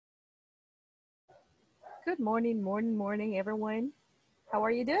Good morning, morning, everyone. How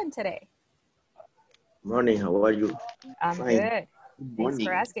are you doing today? Morning, how are you? I'm Fine. good. Thanks for Morning.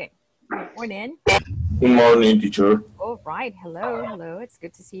 asking. Morning. Good morning, teacher. All right. Hello. It's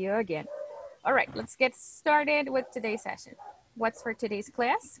good to see you again. All right, let's get started with today's session. What's for today's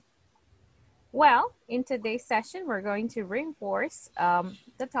class? Well, in today's session, we're going to reinforce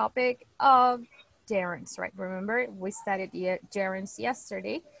the topic of gerunds, right? Remember, we studied gerunds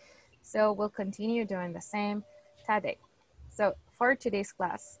yesterday, so we'll continue doing the same today. So for today's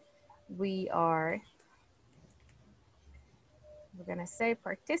class, we're gonna say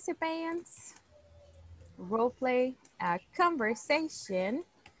participants, role play, a conversation,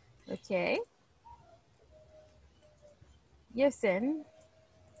 okay, using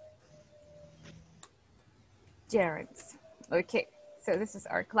gerunds. Okay, so this is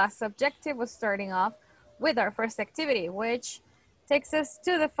our class objective. We're starting off with our first activity, which takes us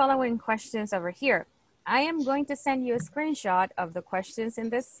to the following questions over here. I am going to send you a screenshot of the questions in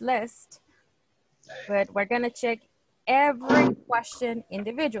this list, but we're gonna check every question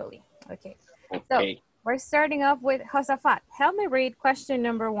individually. Okay, so we're starting off with Josafat. Help me read question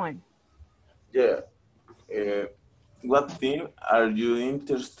number 1. Yeah. What theme are you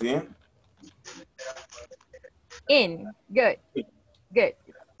interested In, good.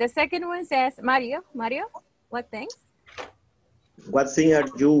 The second one says, Mario, what things? What thing are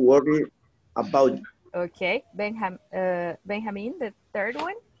you worried about? Okay, Benjamin, the third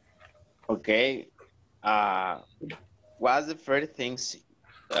one. Okay. What's the first things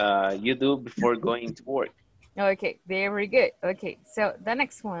you do before going to work? Okay, very good. Okay, so the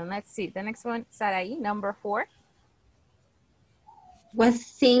next one, let's see. The next one, Sarai, number 4. What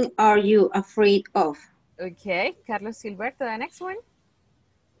thing are you afraid of? Okay, Carlos Gilberto, the next one.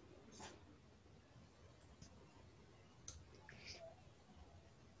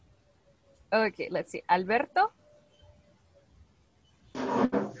 Okay, let's see. Alberto,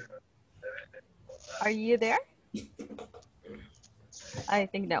 are you there? I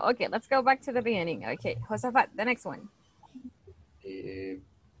think no. Okay, let's go back to the beginning. Okay, Josafat, the next one.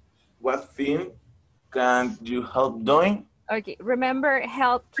 What theme can you help doing? Okay, remember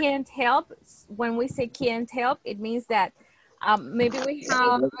help, can't help. When we say can't help, it means that maybe we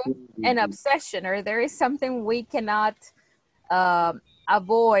have an obsession or there is something we cannot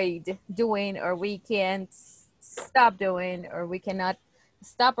avoid doing, or we can't stop doing, or we cannot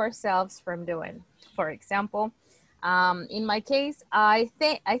stop ourselves from doing. For example, in my case, I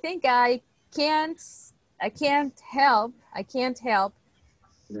think I can't help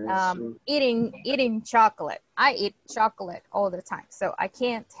eating chocolate. I eat chocolate all the time, so I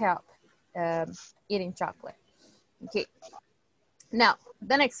can't help eating chocolate. Okay, now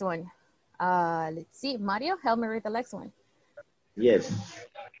the next one. Let's see, Mario, help me read the next one. Yes.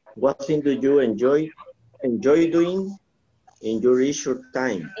 What thing do you enjoy doing in your leisure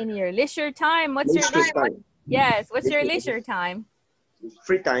time? In your leisure time, what's your Leisure time. Yes, what's your leisure time?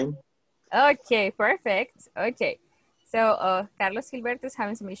 Free time. Okay, perfect. Okay, so Carlos Gilberto is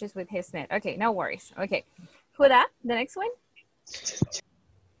having some issues with his net. Okay, no worries. Okay, Huda, the next one.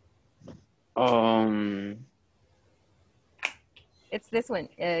 It's this one.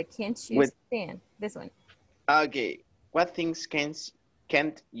 Can't you stand? This one. Okay. What things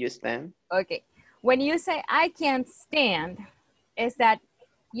can't you stand? Okay. When you say I can't stand, is that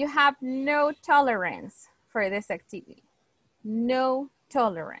you have no tolerance for this activity. No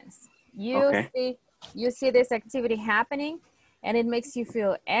tolerance. You see this activity happening and it makes you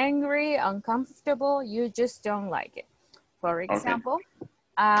feel angry, uncomfortable. You just don't like it. For example,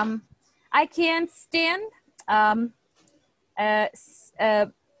 I can't stand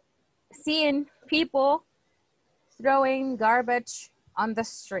seeing people throwing garbage on the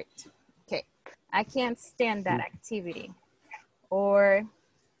street. Okay, I can't stand that activity. Or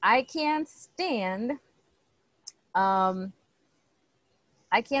I can't stand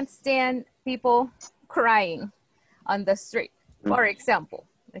people crying on the street, for example.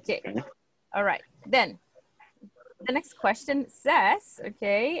 Okay, all right. Then the next question says,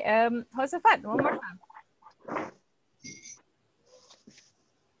 okay, Josafat, one more time.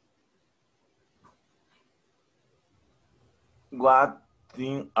 What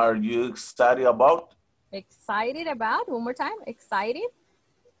thing are you excited about? Excited about, one more time, excited?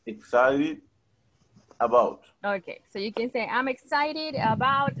 Excited about. Okay, so you can say, I'm excited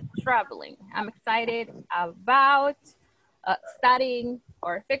about traveling. I'm excited about studying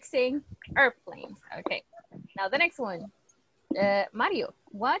or fixing airplanes. Okay, now the next one. Mario,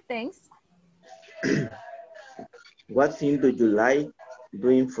 what things? What thing do you like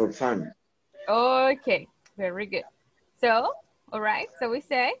doing for fun? Okay, very good. So, all right, so we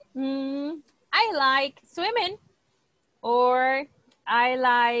say, I I like swimming, or I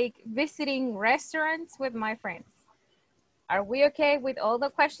like visiting restaurants with my friends. Are we okay with all the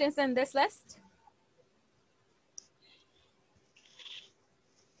questions in this list?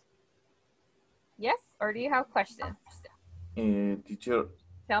 Yes, or do you have questions? Teacher,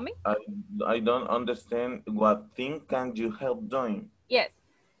 Tell me. I don't understand what thing can you help doing? Yes,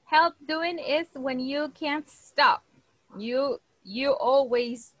 help doing is when you can't stop. You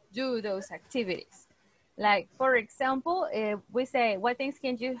always do those activities. Like, for example, if we say, what things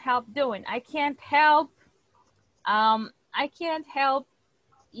can you help doing? I can't help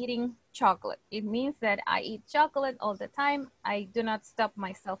eating chocolate. It means that I eat chocolate all the time. I do not stop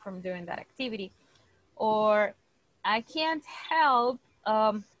myself from doing that activity. Or I can't help,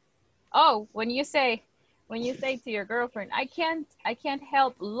 oh, when you say to your girlfriend, I can't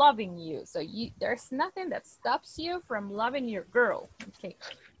help loving you. So there's nothing that stops you from loving your girl. Okay.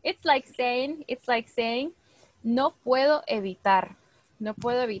 It's like saying, no puedo evitar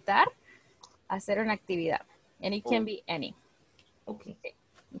hacer una actividad. And it can be any. Okay.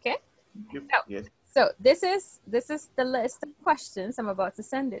 Okay. Yes. So this is the list of questions. I'm about to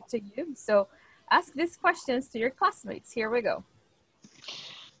send it to you. So ask these questions to your classmates. Here we go.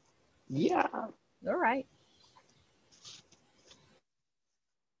 Yeah. All right.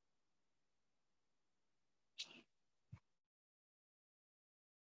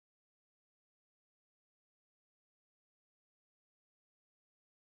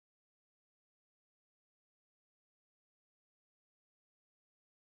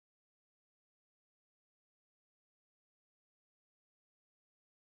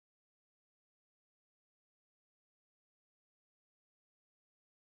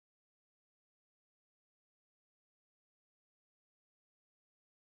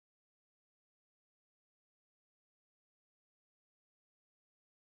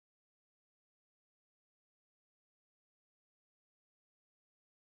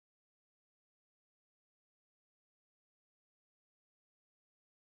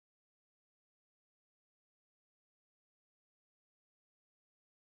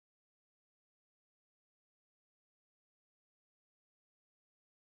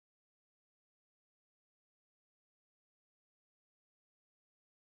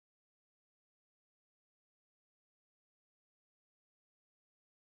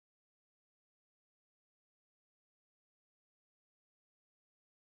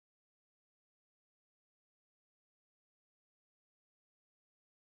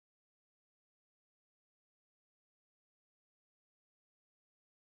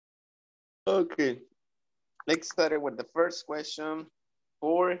 Okay. Let's start with the first question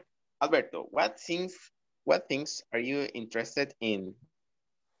for Alberto. What things are you interested in?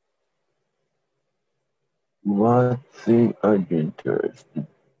 What thing are you interested?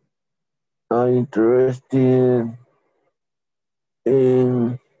 I'm interested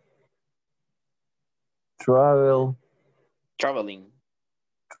in traveling, Traveling.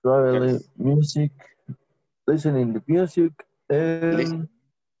 traveling, Yes. music, listening to music, Listen.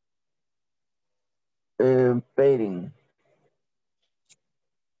 and painting.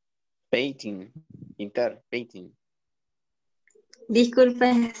 Painting. Pintar. Painting.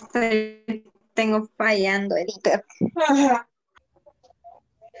 Disculpe, tengo fallando el internet.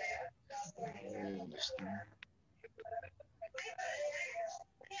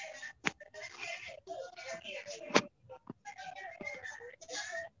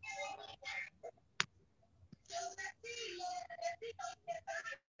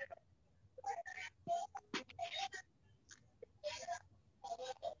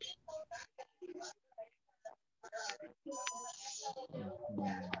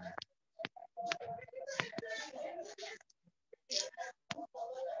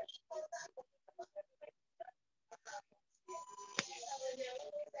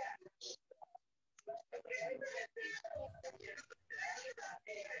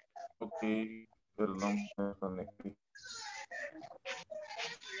 Okay. Perdón, me conecté.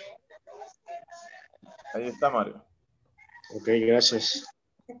 Ahí está, Mario. Ok, gracias.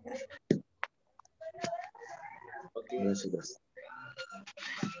 Okay. Gracias.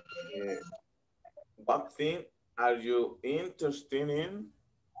 What thing are you interested in?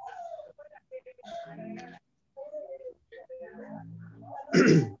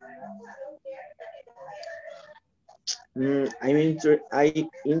 I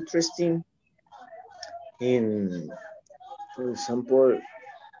interesting in, for example,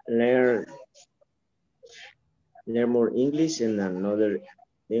 learn more English and another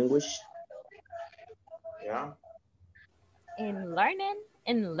language. Yeah. In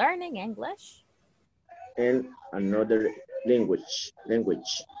learning English. And another language.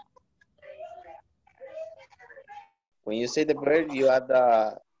 When you say the verb, you add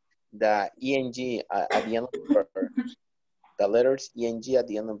the eng at the end of the verb. The letters eng at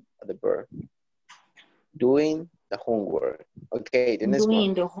the end of the verb. Doing the homework. Okay, the next Doing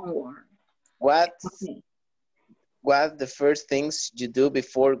one. the homework. What's Okay. what the first things you do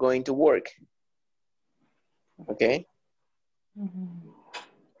before going to work? Okay.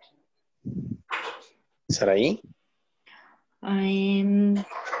 Saraí?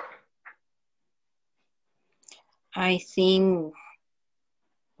 I think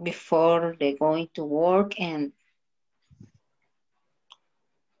before they going to work and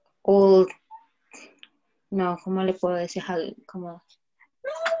all, no, ¿cómo le puedo decir? Como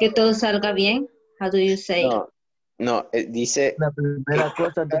que todo salga bien. How do you say? No, dice La primera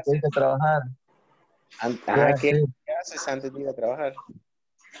cosa antes de ir a trabajar. ¿qué haces antes de ir a trabajar?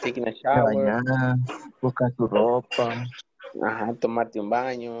 Taking a Se shower. bañar, buscar su ropa. Ajá, tomarte un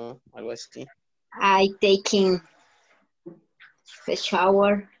baño, algo así. I taking the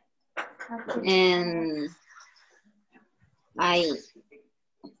shower and I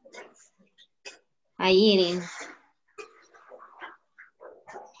eating.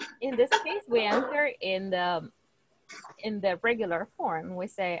 In this case, we answer in the regular form. We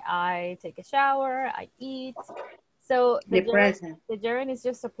say, I take a shower, I eat. So The present. the gerund is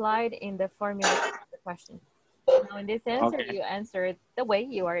just applied in the formula of the question. Now in this answer, Okay. you answer it the way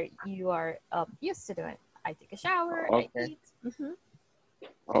you are used to doing it. I take a shower, I Okay. eat. Mhm.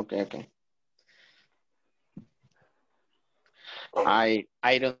 Okay.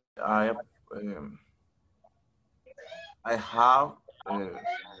 I don't. I have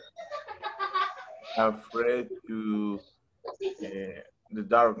afraid to the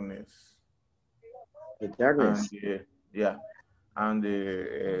darkness. The darkness. And yeah, and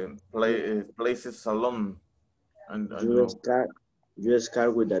the places alone. And You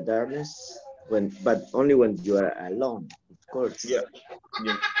start with the darkness but only when you are alone, of course. yeah.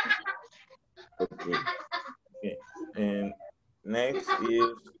 Okay. And next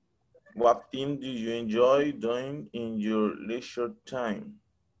is, what thing do you enjoy doing in your leisure time?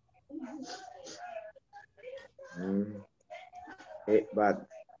 But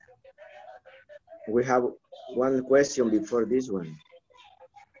we have one question before this one.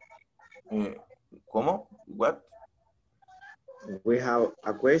 ¿Cómo? What? We have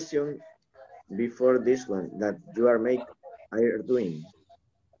a question before this one that you are doing.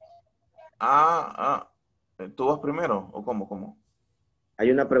 ¿Tú vas primero o cómo? Hay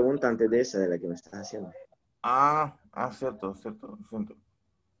una pregunta antes de esa de la que me estás haciendo. Cierto.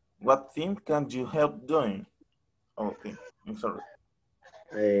 What thing can you help doing? Okay, I'm sorry.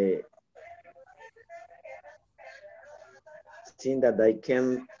 Thing that I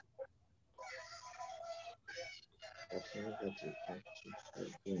can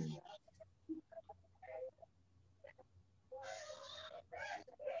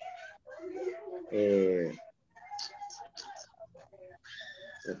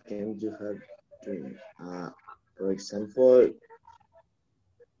that can you help doing? For example,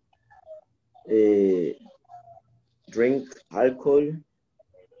 drink alcohol.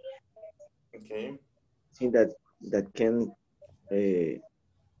 Okay. Thing that can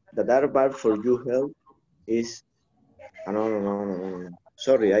that are bad for your health is no.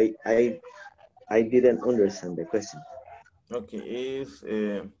 Sorry, I didn't understand the question. Okay, is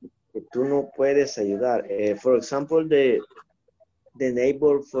Que tú no puedes ayudar. For example, the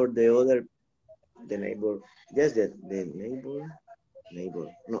neighbor for the other, the neighbor, yes, the neighbor,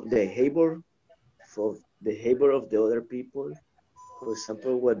 no, the neighbor for the neighbor of the other people. For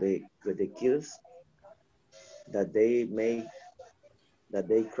example, with the kids that they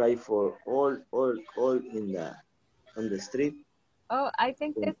cry for all on the street. Oh, I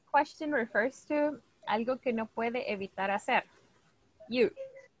think this question refers to algo que no puede evitar hacer. You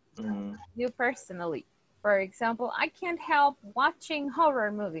personally. For example, I can't help watching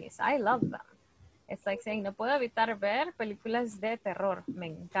horror movies. I love them. It's like saying, no puedo evitar ver películas de terror. Me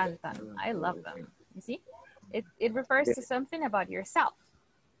encantan. I love them. You see? It refers to something about yourself.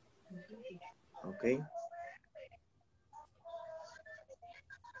 Okay.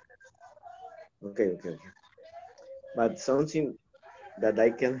 But something that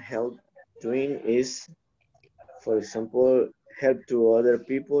I can help doing is, for example, help to other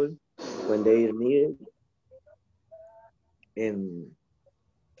people when they need it,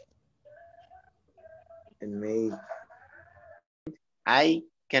 and make. I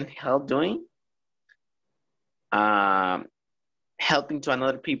can help doing helping to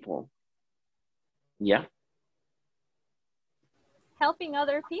another people. Yeah. Helping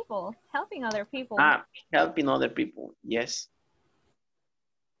other people. Helping other people. Yes.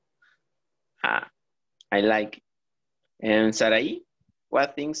 I like it. And Sarai,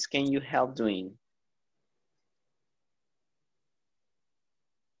 what things can you help doing?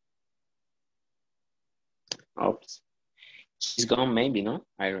 Oops. She's gone maybe, no?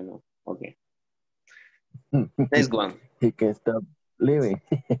 I don't know. Okay. Next one. He can stop living.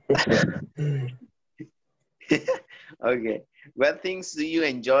 Okay. What things do you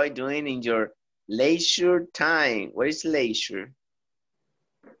enjoy doing in your leisure time? What is leisure?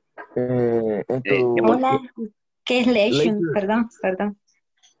 En ¿Qué tu Hola, ¿qué es leisure? leisure Perdón.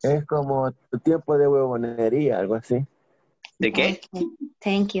 es como tu tiempo de huevonería, algo así. ¿De qué? Okay,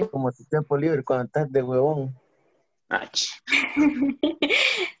 thank you. Como tu tiempo libre cuando estás de huevón. Ach.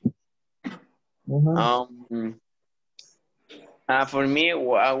 Ujú. For me,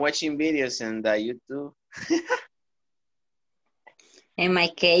 watching videos on the YouTube. In my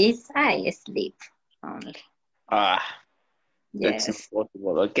case, I sleep only. Ah, that's Yes.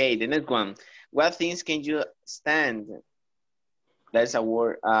 impossible. Okay, the next one. What things can you stand? That's a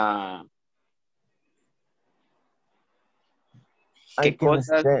word. I ¿Qué can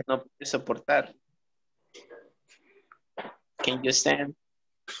cosas stand. no puedes soportar? Can you stand?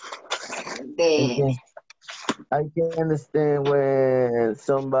 I can understand when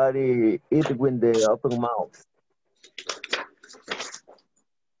somebody eat with the open mouth.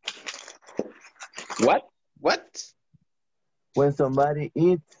 What? What? When somebody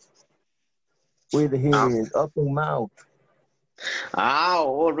eats with his open mouth.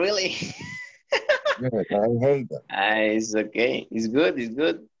 Oh, really? Yes, I hate that. It's okay. It's good. It's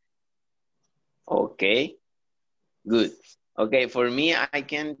good. Okay. Good. Okay. For me, I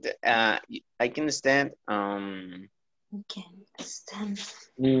can stand. Okay, stand.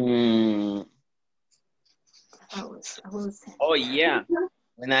 mm, I will say. oh yeah.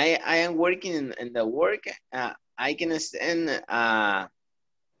 When I am working in the work, I can stand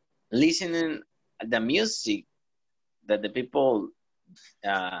listening the music that the people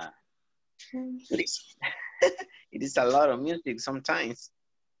listen. It is a lot of music sometimes.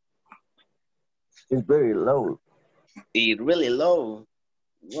 It's very low. It really low.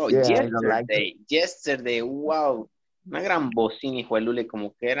 Wow, Yeah, I don't like it. yesterday, wow. Una gran bocina, hijo de Lule,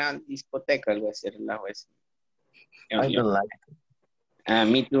 como que era discoteca, algo así, relajo ese. I don't like it.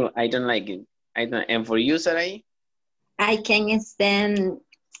 Me too, I don't like it. I don't, and for you, Sarai? I can stand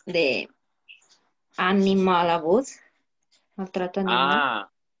the animal abuse. Maltrato animal. Ah,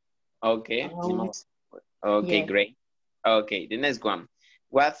 okay. Okay, Yes. great. Okay, the next one.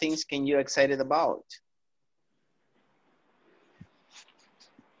 What things can you excited about?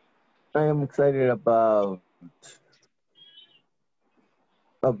 I am excited about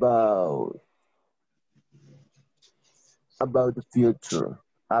the future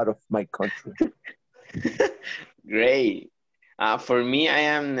out of my country. Great. For me, I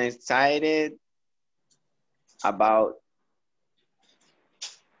am excited about,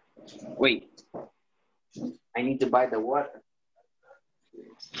 wait, I need to buy the water.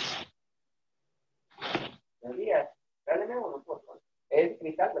 Elías, tráeme uno, por favor. Es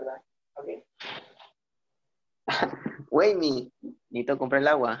cristal, ¿verdad? Okay. Wait me. Necesito comprar el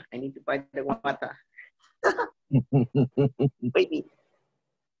agua. I need to buy the water. Wait me.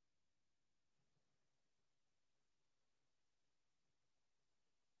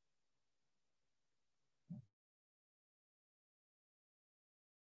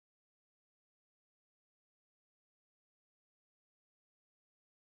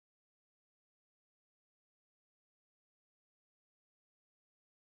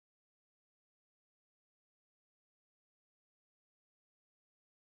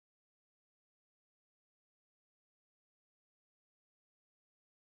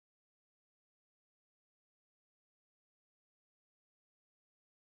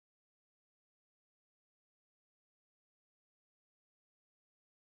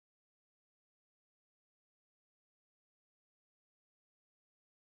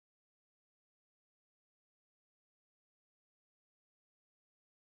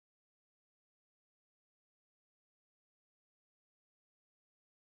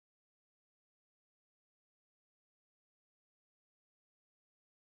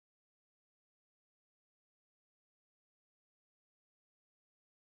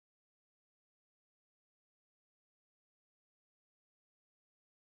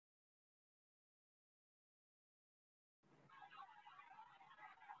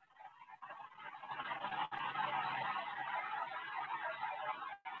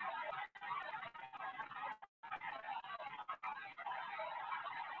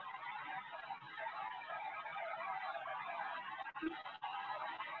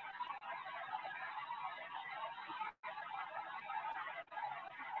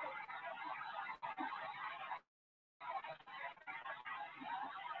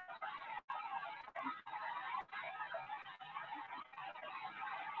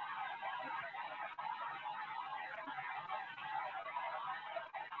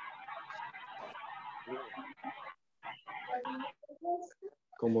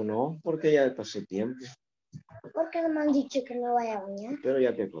 ¿Cómo no? Porque ya pasó tiempo. Porque no me han dicho que me vaya a bañar. Pero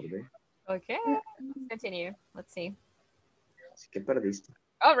ya te acordé. Okay, let's continue. Let's see. Así que perdiste.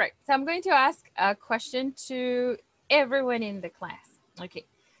 All right, so I'm going to ask a question to everyone in the class. Okay,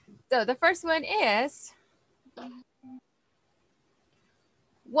 so the first one is,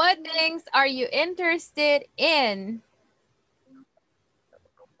 what things are you interested in?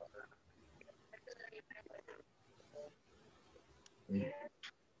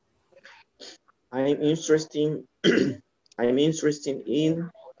 I'm interested in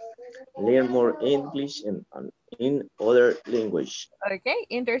learn more English and in other language. Okay,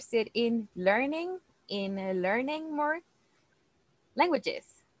 interested in learning more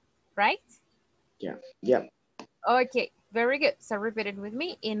languages, right? Yeah. Okay, very good. So repeat it with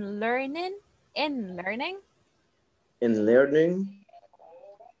me. In learning In learning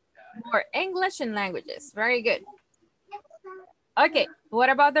more English and languages. Very good. Okay, what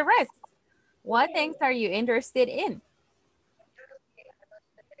about the rest? What things are you interested in?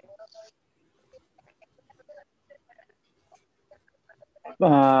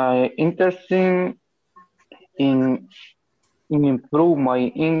 Interesting in improve my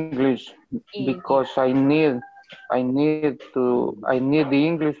English because I need the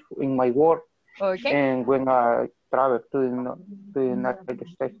English in my work Okay, and when I travel to the United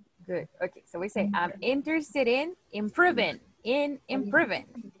States. good. Okay, so we say I'm interested in improving Improving.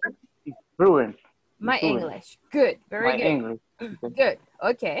 my English. Good, very My good. English. Okay. Good,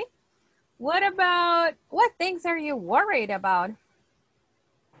 okay. What things are you worried about?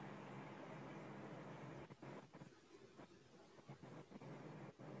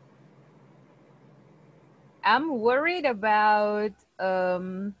 I'm worried about, I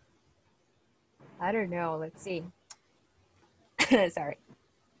don't know, let's see. Sorry.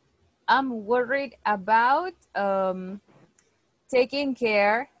 I'm worried about taking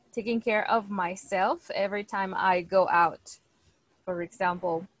care of myself every time I go out. For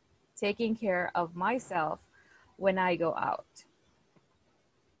example, taking care of myself when I go out.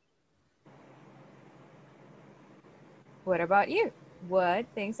 What about you? What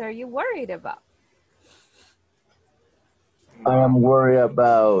things are you worried about? I am worried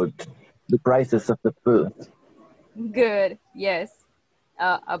about the prices of the food. Good, yes.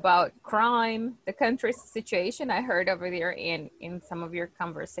 About crime, the country's situation I heard over there in some of your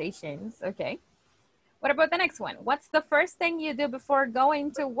conversations. Okay. What about the next one? What's the first thing you do before going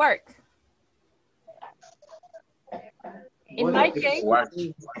to work? In my case,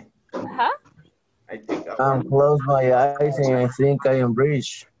 huh? I think Close my eyes and I think I am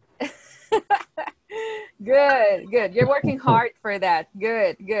rich. Good. You're working hard for that.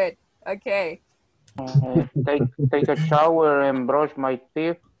 Good. Okay. Take a shower and brush my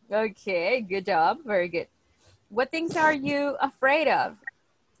teeth. Okay, good job. Very good. What things are you afraid of?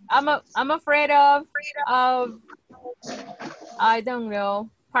 I'm afraid of I don't know,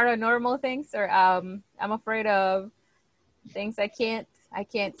 paranormal things, or I'm afraid of things I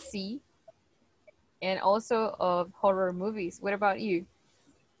can't see, and also of horror movies. What about you?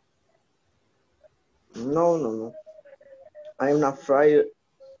 No. I am not afraid.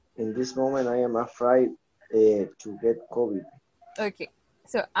 In this moment, I am afraid to get COVID. Okay,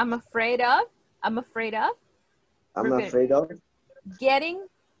 so I'm afraid of getting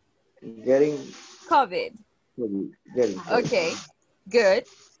COVID. Okay,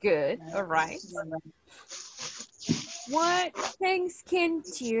 good. All right. What things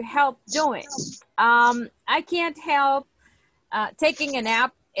can't you help doing? I can't help taking a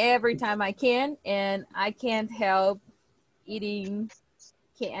nap every time I can, and I can't help eating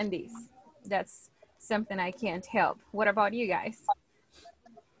candies. That's something I can't help. What about you guys?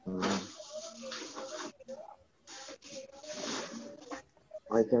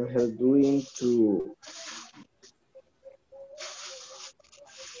 I can help doing to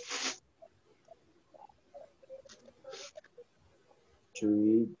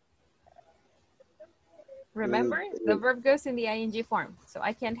eat. Remember, the verb goes in the ing form. So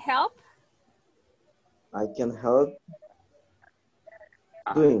I can help. I can help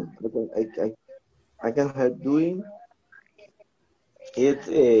doing. I can help doing eat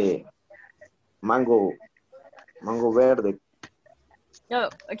mango verde. Oh,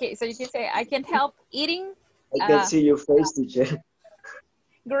 okay. So you can say I can help eating. I can see your face, teacher.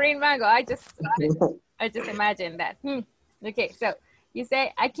 Green mango. I just imagined that. Okay, so you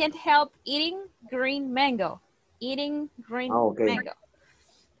say I can't help eating green mango. Eating green mango.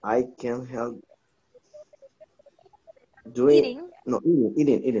 I can help doing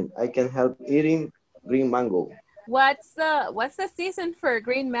eating. I can help eating green mango. What's the season for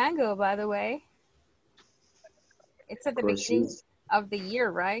green mango, by the way? It's at the beginning Proceed. of the year,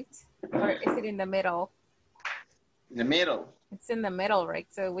 right? Or is it in the middle? In the middle. It's in the middle, right?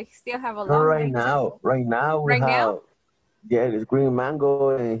 So we still have a No, long right way to now. go. Right now we Right now? have, yeah, it's green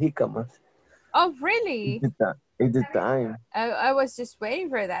mango and jicamas. Oh, really? It's the time. I was just waiting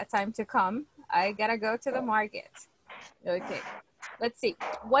for that time to come. I gotta go to the market. Okay, let's see.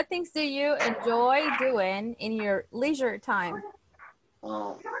 What things do you enjoy doing in your leisure time?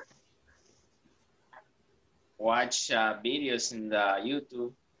 Watch videos in the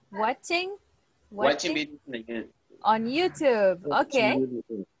YouTube. Watching? Watching videos in the YouTube. On YouTube. Okay.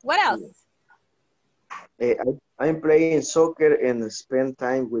 What else? I'm playing soccer and spend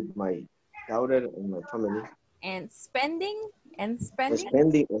time with my daughter and my family. And spending?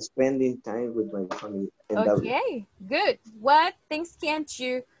 Spending time with my family and daughter. Okay, good. What things can't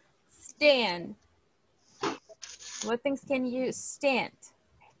you stand? What things can you stand?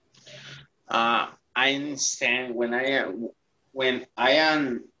 I understand when I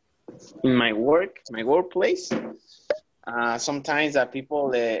am in my workplace. Sometimes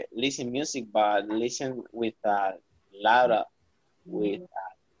people listen music, but listen with loud, with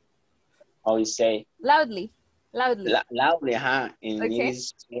how you say Loudly. loudly, huh? And Okay. it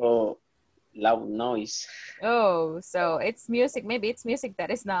is so loud noise. Oh, so it's music. Maybe it's music that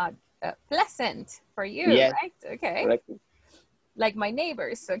is not pleasant for you, Yes, right? Okay. correct. Like my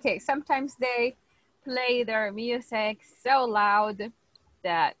neighbors. Okay, sometimes they play their music so loud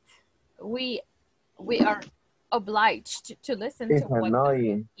that we are obliged to listen It's to what.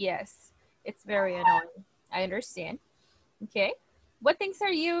 annoying. Yes, it's very annoying. I understand. Okay, what things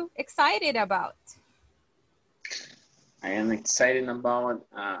are you excited about? I am excited about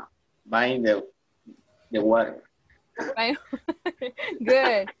buying the water.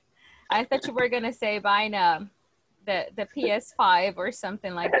 Good. I thought you were gonna say buying the PS5 or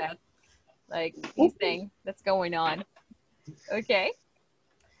something like that, like this thing that's going on. Okay.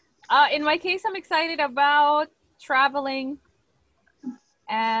 In my case, I'm excited about traveling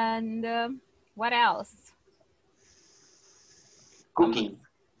and what else? Cooking.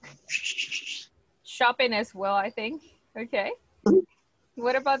 Shopping as well, I think. Okay.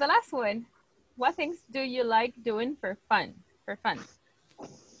 What about the last one? What things do you like doing for fun?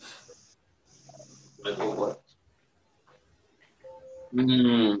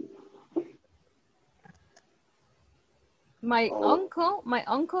 My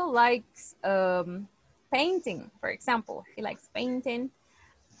uncle likes painting, for example. He likes painting.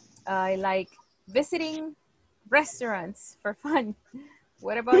 I like visiting restaurants for fun.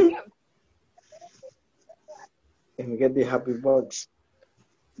 What about you? And get the happy box.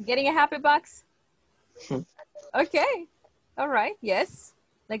 Getting a happy box? Okay. All right. Yes.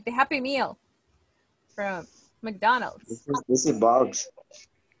 Like the Happy Meal from McDonald's. This is box.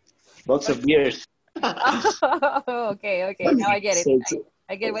 Box of beers. Okay. Now I get it.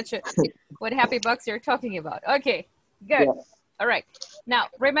 I get what happy box you're talking about. Okay. Good. Yeah. All right. Now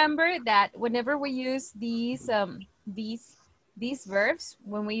remember that whenever we use these verbs,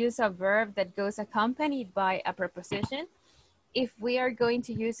 when we use a verb that goes accompanied by a preposition, if we are going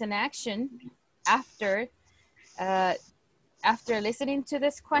to use an action after listening to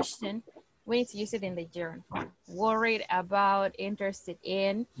this question, we need to use it in the gerund form. Worried about, interested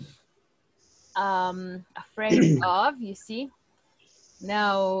in, afraid of, you see.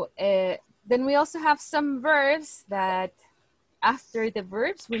 Now, then we also have some verbs that after the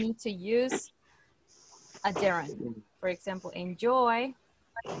verbs, we need to use a gerund. For example, enjoy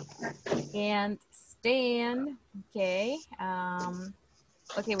and stand. Okay.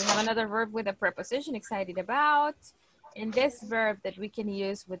 Okay, we have another verb with a preposition, excited about. And this verb that we can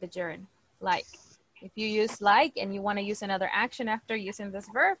use with the gerund, like. If you use like and you want to use another action after using this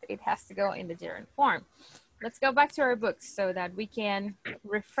verb, it has to go in the gerund form. Let's go back to our books so that we can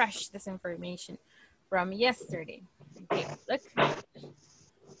refresh this information from yesterday. Okay, look.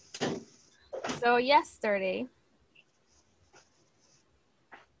 So yesterday,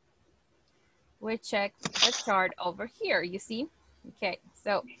 we checked the chart over here, you see? Okay,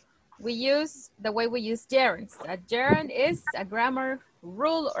 so we use the way we use gerunds. A gerund is a grammar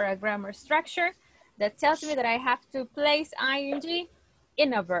rule or a grammar structure that tells me that I have to place ing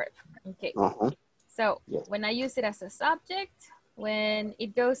in a verb. Okay, so when I use it as a subject, when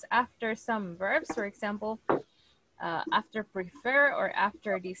it goes after some verbs, for example, after prefer or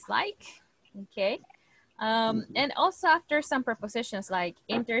after dislike, okay, and also after some prepositions like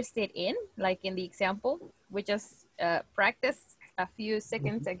interested in, like in the example we just practiced a few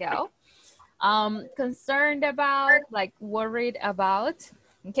seconds ago, concerned about, like worried about.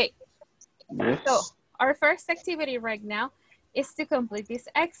 Okay, so our first activity right now is to complete this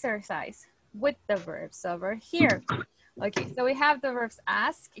exercise. with the verbs over here. Okay, so we have the verbs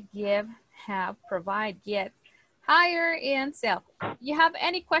ask, give, have, provide, get, hire, and sell. You have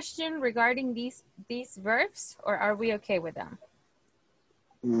any question regarding these verbs, or are we okay with them?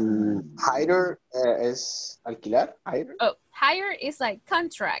 Hire es alquilar, hire. Oh, hire is like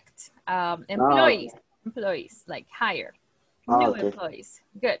contract. Okay. Employees, like hire. New Okay. employees.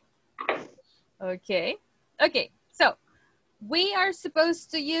 Good. Okay. Okay, so we are supposed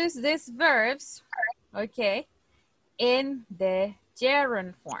to use these verbs, okay, in the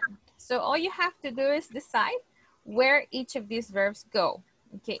gerund form. So all you have to do is decide where each of these verbs go,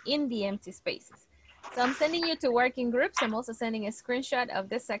 okay, in the empty spaces. So I'm sending you to working groups. I'm also sending a screenshot of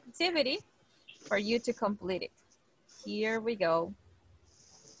this activity for you to complete it. Here we go.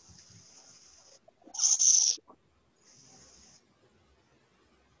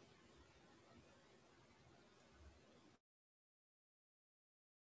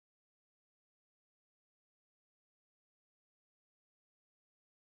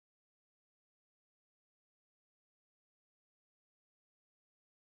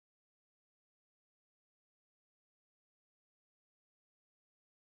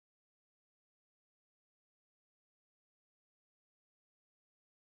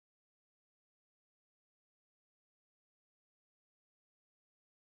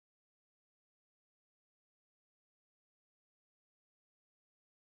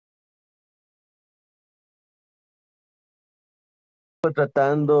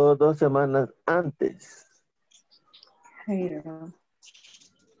 Tratando 2 semanas antes.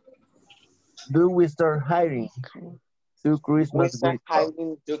 Do we start hiring to We Christmas start week?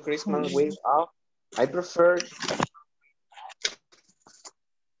 hiring to Christmas week off. I prefer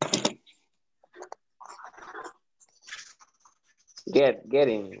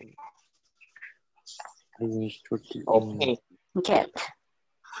getting okay. Get.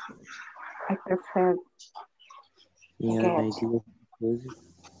 I prefer get.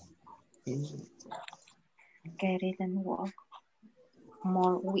 Get it and work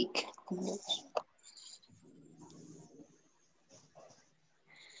more week.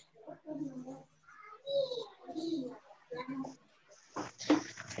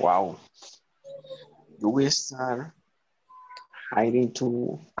 Wow. Do we start hiring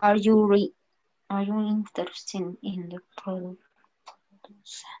to? Are you interested in the product?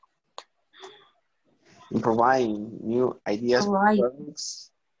 Providing new ideas for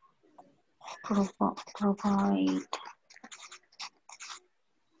products. Provide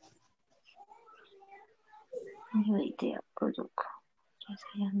new idea product.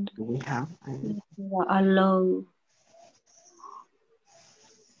 Do we have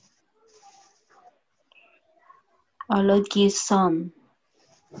allow give some.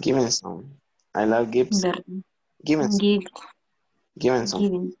 Given some. I love gifts. Given some. Given some.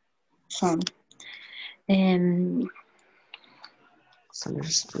 Giving some.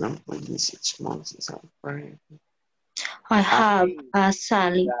 Salaries to employees each month is right. I have a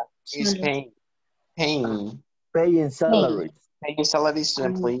salary. Is paying salaries. Paying salaries to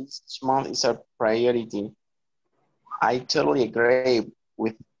employees each month is a priority. I totally agree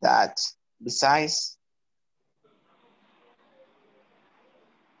with that. Besides,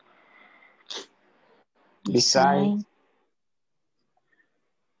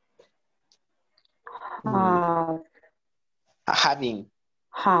 having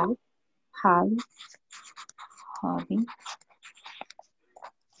I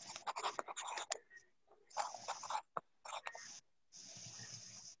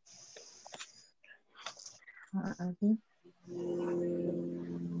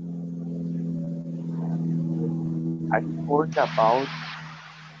heard about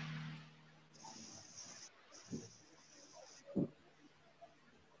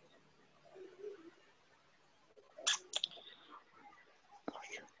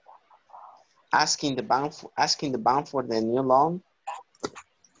asking the bank for the new loan.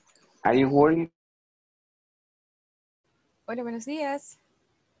 Are you worried? Hola, buenos días.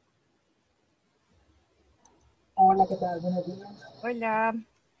 Hola, ¿qué tal? Buenos días. Hola.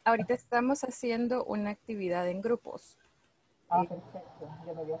 Ahorita estamos haciendo una actividad en grupos. Ah, perfecto.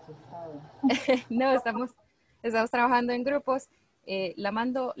 Yo me había asustado. No, estamos trabajando en grupos. ¿La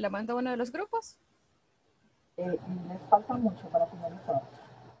mando a uno de los grupos? Les falta mucho para finalizar.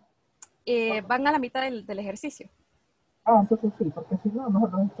 Van a la mitad del ejercicio. Ah, entonces sí, porque si no,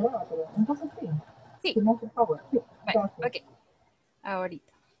 mejor los esperaba, pero entonces sí. Sí. Si me hace favor, sí. Vale, Gracias. ok.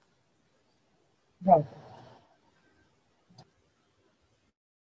 Ahorita. Gracias.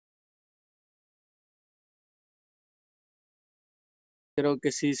 Creo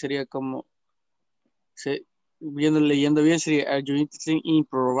que sí sería como, leyendo bien sería, are you interested in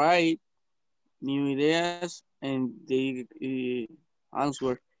provide new ideas, and they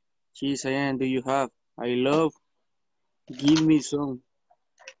answer, cheese, and do you have? I love, give me some,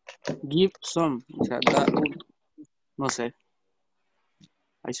 give some. O sea, da un, no sé,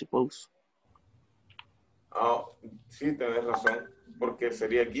 I suppose. Ah, sí, tenés razón, porque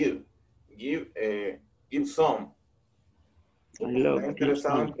sería give. Give some. I love, ¿Estás give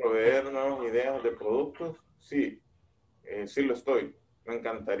interesado some. en proveer nuevas ideas de productos? Sí, sí lo estoy. Me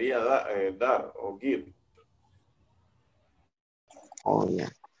encantaría dar o give. Oh, yeah.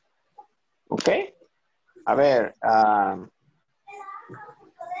 Okay. A ver,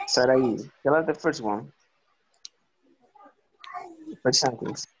 Sarai, tell us the first one. First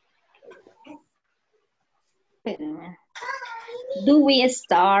sentence. Do we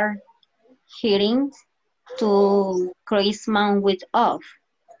start heading to Christmas with off?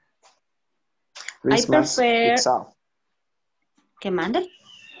 I Christmas prefer. itself. ¿Qué mande?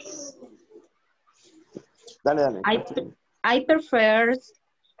 Dale. I prefer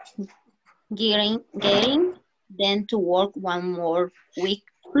getting then to work one more week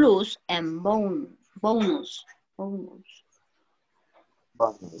plus and bonus.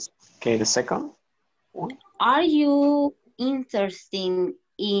 Okay, the second one. Are you interested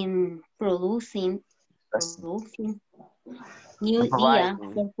in producing new ideas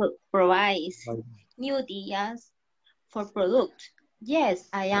provides new ideas for product? Yes,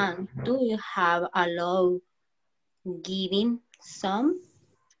 I am. Do you have a law giving some?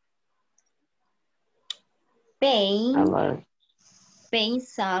 Paying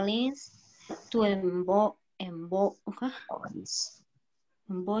salaries to employees.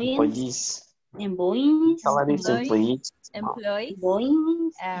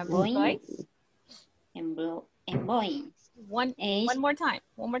 One more time.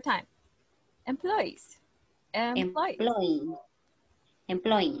 Employees.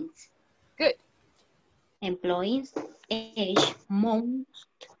 Good. Employees each month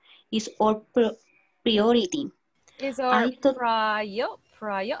is our priority. Is our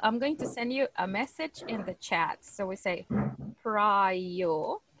prior. I'm going to send you a message in the chat. So we say priority.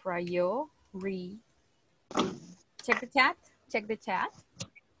 Check the chat.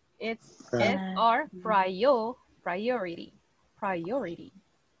 It's our priority. Priority.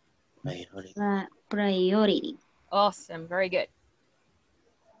 Awesome. Very good.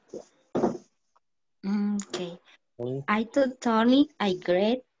 Okay. I totally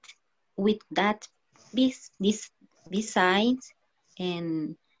agree with that. Besides,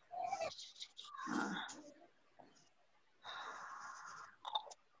 and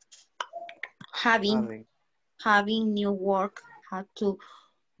having new work, how to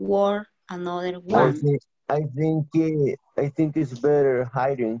work another one. I think it's better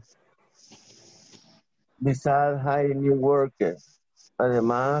hiring. Besides hiring new workers.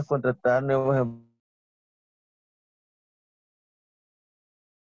 Además, contratar nuevos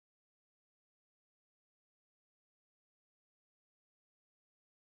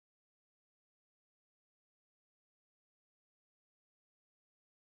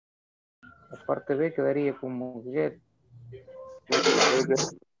Aparte B quedaría como get.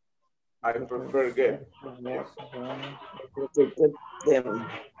 I prefer get.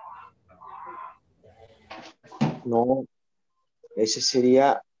 No, ese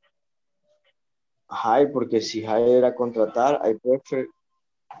sería hire, porque si hire era contratar, I prefer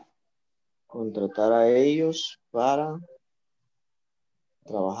contratar a ellos para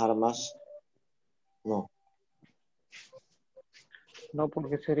trabajar más. No,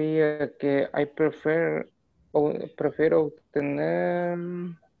 porque sería que I prefer, o prefiero obtener.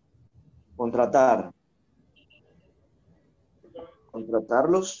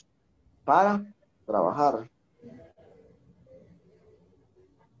 Contratarlos para trabajar.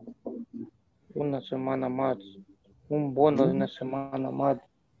 Una semana más. Un bono de una semana más.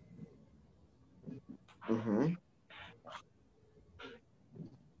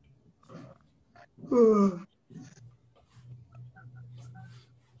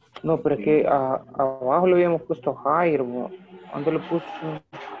 No, pero es que abajo le habíamos puesto hire. ¿Dónde lo puso?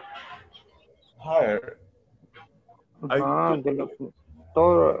 Hire.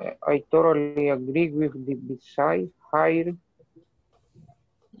 I totally agree with the beside hire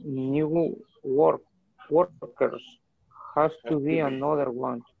new workers. Has to be another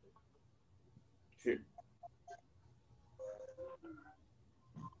one. Sí.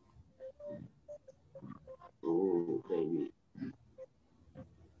 Baby.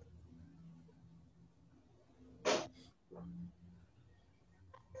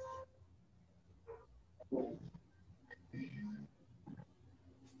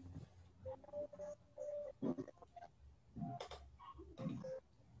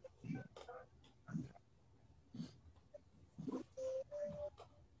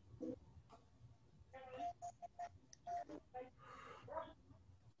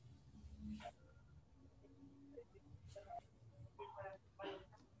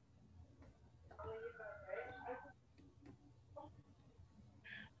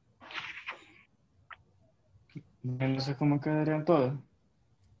 Entonces, ¿cómo quedarían todos?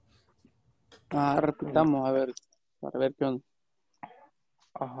 Repitamos, a ver, para ver qué onda.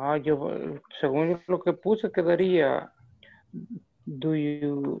 Ajá, yo, según lo que puse, quedaría, do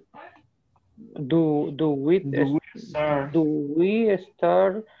you, do we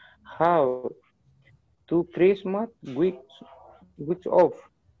start how two Christmas weeks off?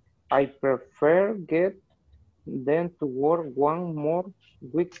 I prefer get them to work one more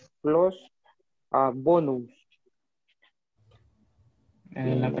week plus a bonus.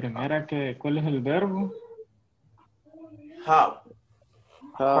 En la primera, ¿cuál es el verbo? Have.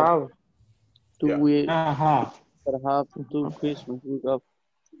 Have. Do we have two Christmas week off?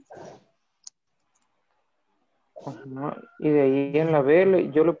 Ajá. Y de ahí en la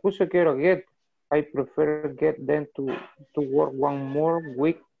B yo le puse que era get. I prefer get them to work one more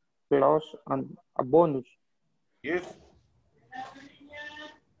week plus a bonus. Yes.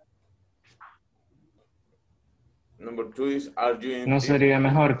 Number 2 is, are you No sería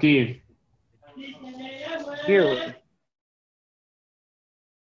mejor give. Here.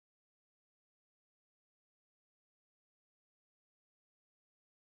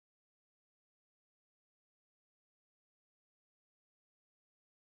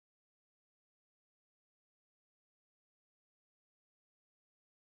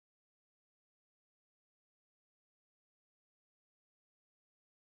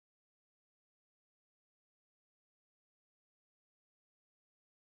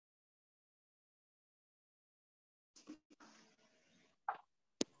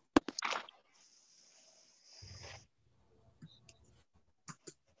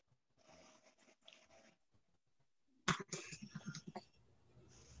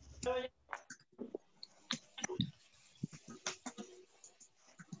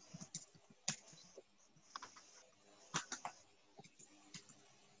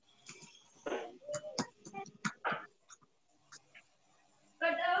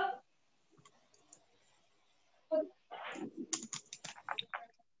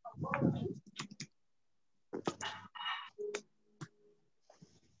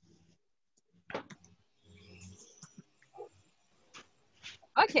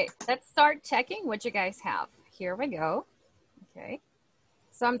 Okay, let's start checking what you guys have. Here we go. Okay,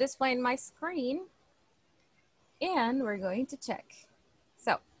 so I'm displaying my screen and we're going to check.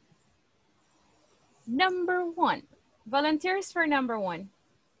 So, number 1. Volunteers for number 1.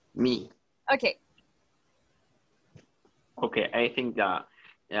 Me. Okay. Okay, I think that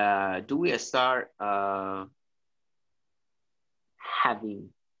do we start having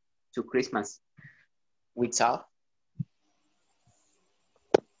two Christmas weeks off?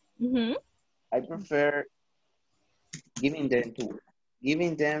 I prefer giving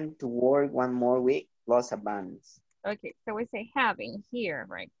them to work one more week plus a bonus. Okay, so we say having here,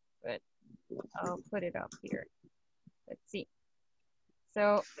 right? But I'll put it up here. Let's see.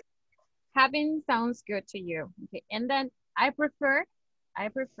 So having sounds good to you. Okay, and then I prefer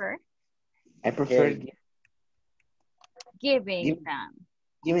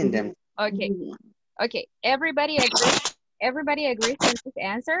giving them. Okay. Okay. Everybody agrees? Everybody agrees on this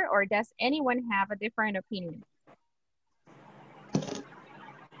answer, or does anyone have a different opinion?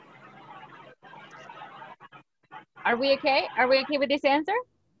 Are we okay? Are we okay with this answer?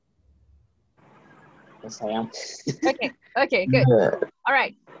 Yes, I am. Okay. Okay, good. All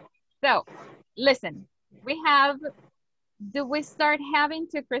right. So, listen. We have, do we start having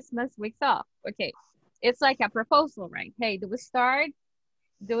 2 Christmas weeks off? Okay. It's like a proposal, right? Hey, do we start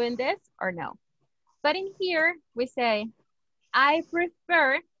doing this or no? But in here, we say, I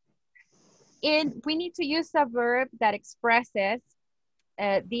prefer, and we need to use a verb that expresses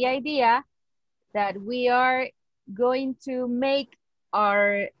the idea that we are going to make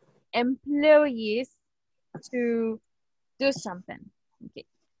our employees to do something. Okay.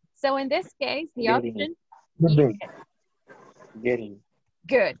 So in this case, the option is getting.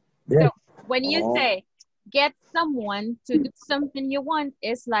 Good. So when you say get someone to do something you want,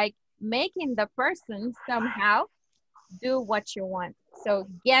 it's like making the person somehow do what you want. So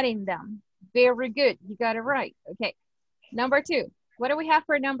getting them. Very good. You got it right. Okay. Number 2. What do we have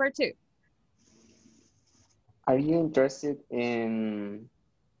for number 2? Are you interested in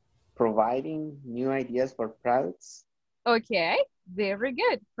providing new ideas for products? Okay. Very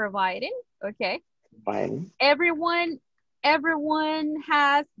good. Providing. Okay. Providing. Everyone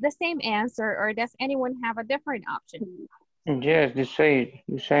has the same answer, or does anyone have a different option? Yes, the same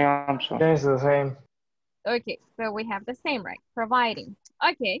answer. Yes, the same. Okay, so we have the same, right? Providing.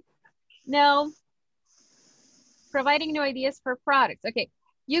 Okay. Now, providing new ideas for products. Okay.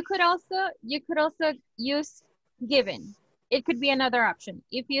 You could also use given. It could be another option.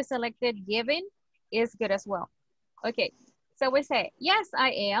 If you selected given, is good as well. Okay, so we say, yes,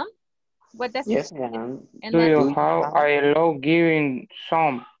 I am. What does Yes, it I say? am. And Do then, you have? I love giving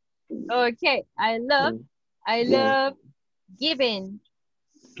some. okay, I love giving.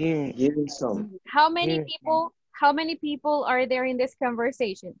 Giving some. How many Give people, how many people are there in this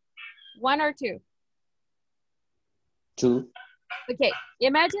conversation? One or two? Two. Okay,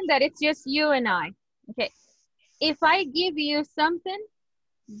 imagine that it's just you and I. Okay, if I give you something,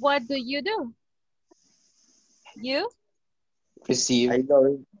 what do? You Receive. I love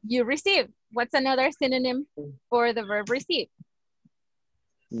it. you receive. What's another synonym for the verb receive?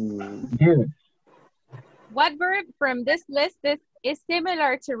 Give. What verb from this list is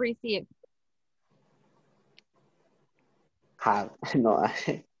similar to receive? Have. No.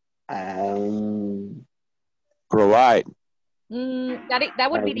 Provide. That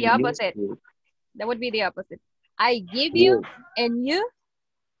would be the opposite. That would be the opposite. I give you and you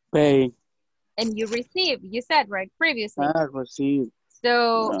Pay. and you receive. You said right previously. Receive.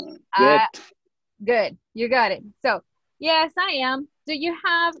 So Get. good. You got it. So yes, I am. Do you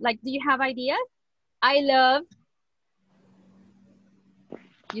have ideas? I love.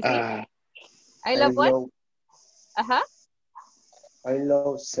 You see? I love what? Uh-huh. I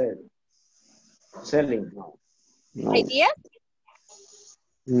love selling. No. Ideas?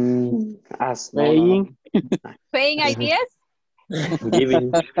 Paying. Paying ideas?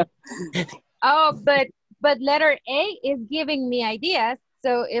 Giving. Oh, but letter A is giving me ideas.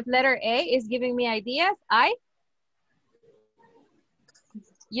 So if letter A is giving me ideas,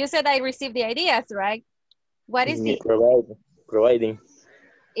 you said I received the ideas, right? What is the Providing.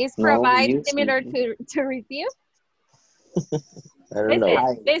 is provide similar to receive? I don't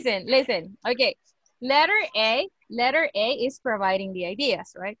know. Listen. Okay. Letter A is providing the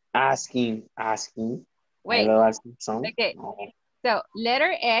ideas, right? Asking. Wait. I love asking some. Okay. So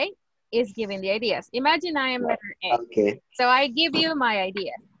letter A is giving the ideas. Imagine I am letter A. Okay. So I give you my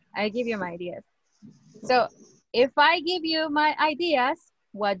ideas. So if I give you my ideas,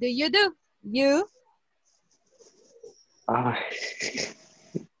 what do? You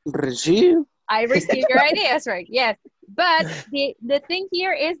Receive. I receive your ideas, right? Yes. But the thing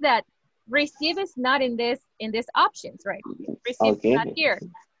here is that receive is not in this options, right? Receive is not here.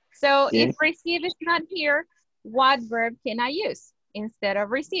 So if receive is not here, what verb can I use instead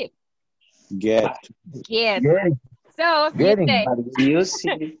of receive? Get. So you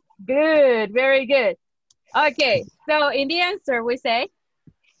say good, very good. Okay, so in the answer we say,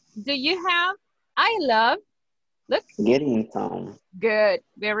 do you have I love getting some. Good,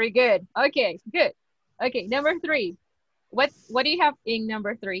 very good. Okay, good. Okay, number 3. What do you have in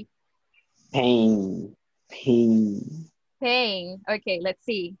number 3? Paying. Okay, let's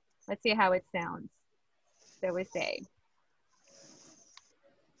see how it sounds. So we say,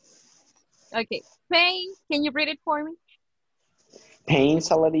 okay, paying. Can you read it for me? Paying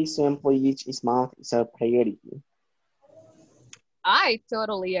salaries to employees each month is a priority. I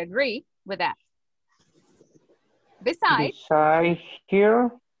totally agree with that. Besides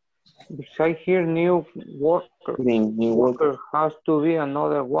here, new worker has to be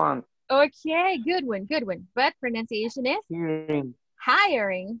another one. Okay, good one. But pronunciation is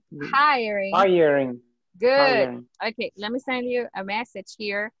hiring. Good. Hiring. Okay, let me send you a message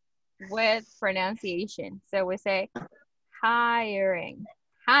here with pronunciation. So we say hiring.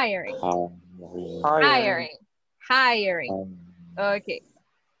 Okay.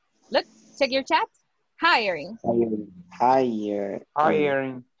 Look, check your chat. Hiring.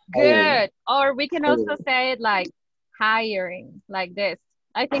 Good. Or we can also say it like hiring, like this.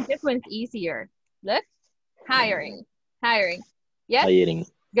 I think this one's easier. Look, hiring. Yes? Hiring.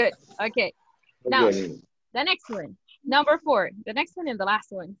 Good. Okay. Now, the next one, number 4, the next one and the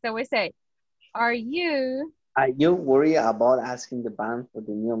last one. So we say, are you worried about asking the bank for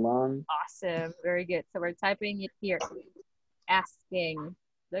the new loan? Awesome. Very good. So we're typing it here. Asking.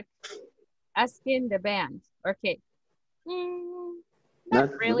 Look. Asking the band. Okay.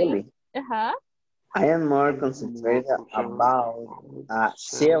 Not really. Uh-huh. I am more concentrated about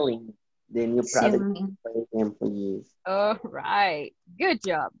selling the new product for the employees. All right. Good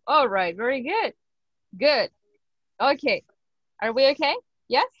job. All right. Very good. Good. Okay. Are we okay?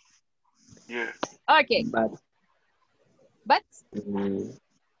 Yes? Yeah. Okay. But?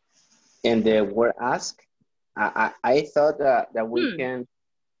 And the word ask, I thought that we can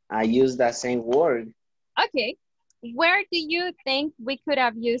use that same word. Okay. Where do you think we could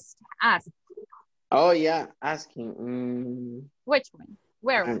have used ask? Oh, yeah. Asking. Which one?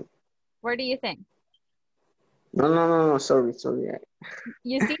 Where? Where do you think? No. Sorry.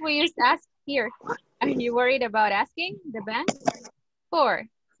 You see, we used ask here. Are you worried about asking the bank? 4.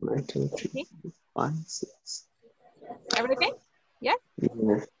 1, 2, 3, 4, 5, 6. Everything? Yes?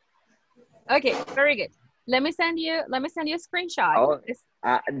 Yes. Okay, very good. Let me send you a screenshot. Oh,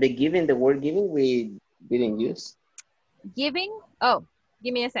 the word giving we didn't use. Giving. Oh,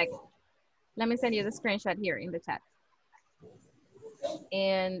 give me a second. Let me send you the screenshot here in the chat.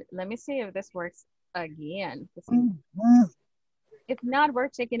 And let me see if this works again. If not, we're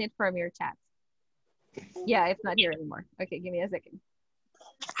checking it from your chat. Yeah, it's not here anymore. Okay, give me a second.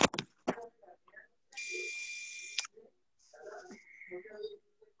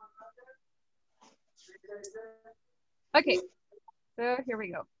 Okay, so here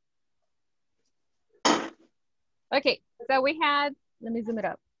we go. Okay, so we had, let me zoom it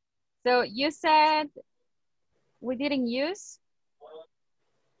up. So you said we didn't use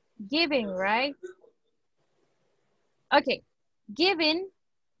giving, right? Okay, giving,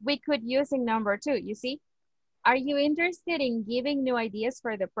 we could use in number 2, you see? Are you interested in giving new ideas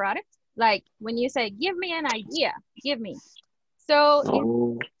for the product? Like when you say, give me an idea, give me.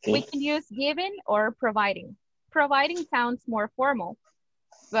 So we can use giving or providing. Providing sounds more formal,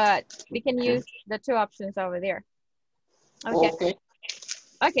 but we can use the 2 options over there. Okay.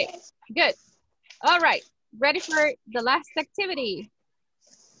 Okay, good. All right, ready for the last activity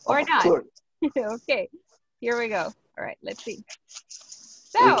or not? Okay, here we go. All right, let's see.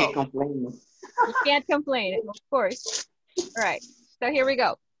 So, we can complain. You can't complain, of course. All right, so here we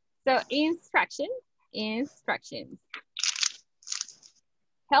go. So instructions.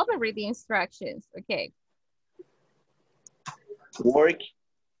 Help me read the instructions, okay. Work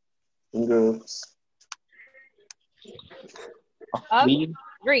in groups.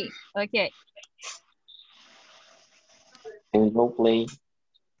 Agree, okay. And role play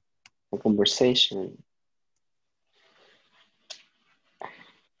a conversation.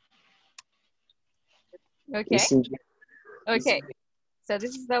 Okay. Okay. So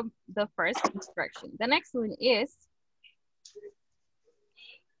this is the first instruction. The next one is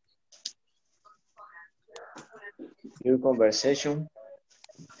your conversation.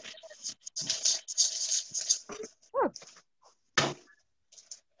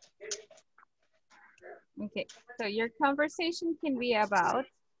 Okay, so your conversation can be about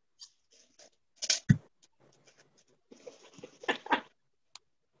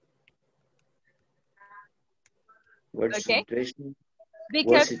Okay.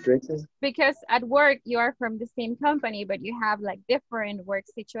 Because at work you are from the same company, but you have like different work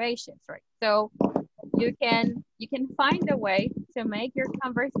situations, right? So you can find a way to make your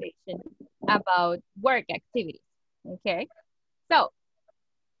conversation about work activities. Okay, so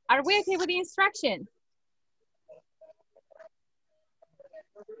are we okay with the instructions?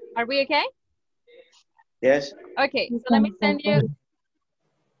 Are we okay? Yes. Okay, so let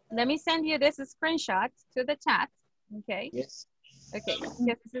me send you this screenshot to the chat. Okay. Yes. Okay,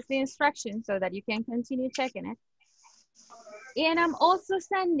 this is the instruction so that you can continue checking it. And I'm also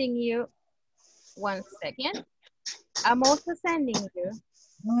sending you, one second. I'm also sending you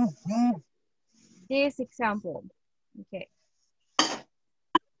this example. Okay.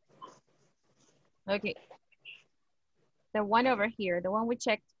 Okay. The one over here, the one we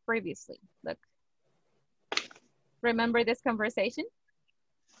checked previously. Look. Remember this conversation?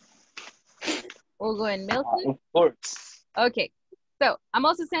 Ugo and Milton? Of course. Okay. So I'm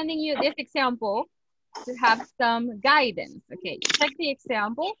also sending you this example to have some guidance. Okay. Check the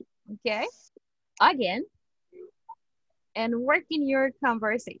example. Okay. Again. And work in your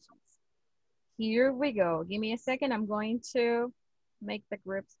conversations. Here we go. Give me a second. I'm going to make the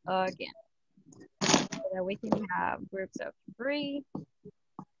groups again so that we can have groups of 3.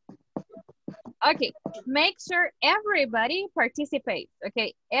 Okay, make sure everybody participates.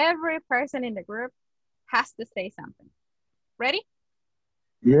 Okay, every person in the group has to say something. Ready?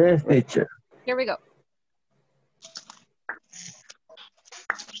 Yes, teacher. Here we go.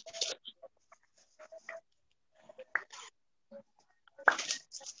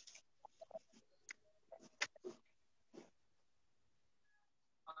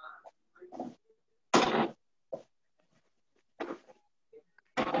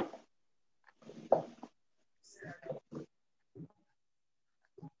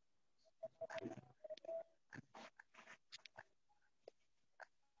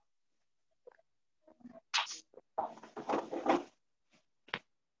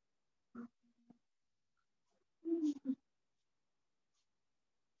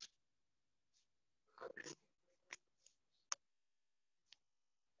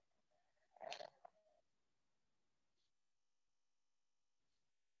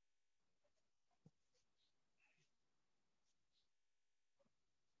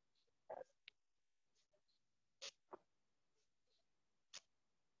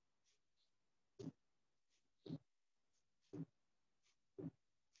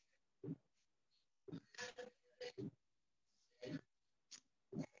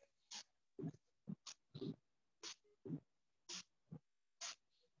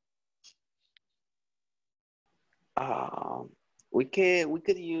 We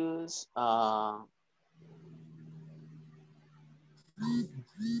could use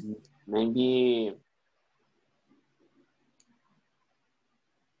maybe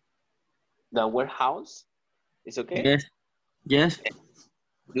the warehouse. It's okay. Yes. Yes.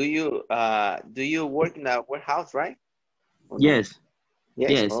 Do you work in a warehouse, right? Or no? Yes.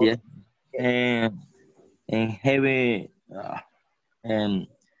 Yes. Yes. Okay. Yes. And heavy and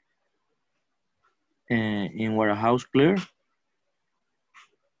in warehouse clear.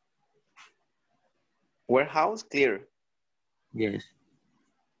 Warehouse clear. Yes.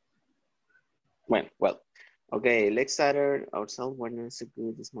 Well, okay. Let's start ourselves. When is a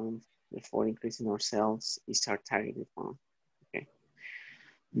good this month before increasing ourselves is our target month. Okay.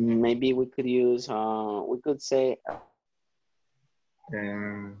 Maybe we could use. We could say.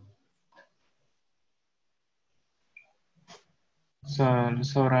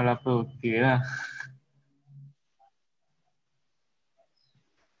 Sobre la productividad.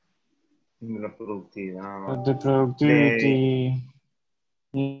 La productividad. The productivity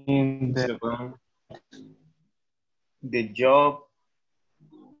in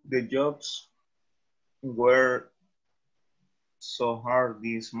the jobs were so hard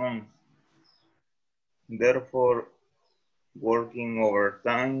this month. Therefore, working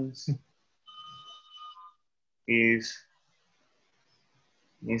overtime is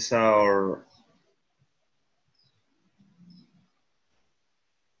our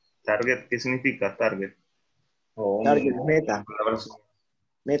target. ¿Qué significa target? Target, meta.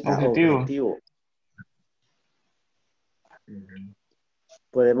 Meta, objetivo.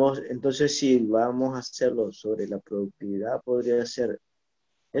 Podemos, entonces, si vamos a hacerlo sobre la productividad, podría ser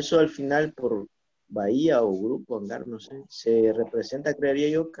eso al final por bahía o grupo, hangar, no sé. Se representa, creería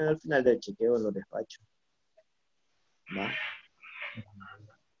yo, que al final del chequeo en los despachos. ¿Va?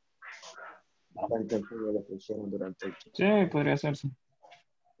 Tanto empeño le pusieron durante el chequeo. Sí, podría hacerse.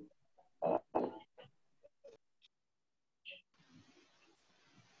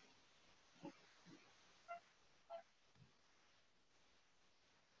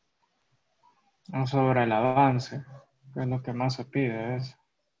 O sobre el avance, que es lo que más se pide. Es.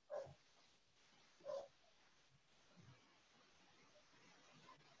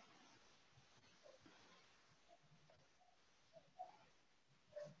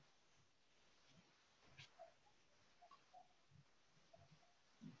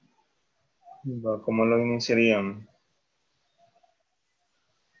 ¿Cómo lo iniciarían?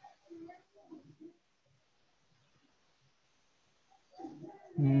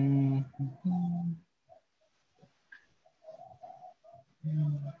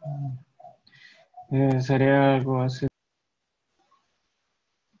 Sería algo así.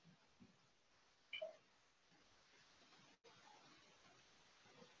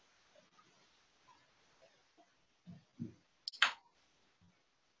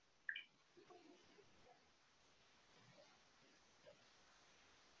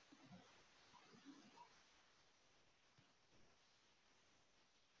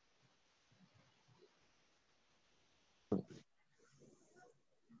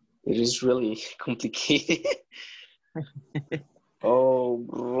 It is really complicated.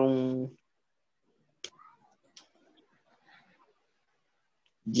 Oh,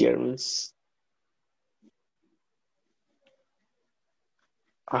 germs.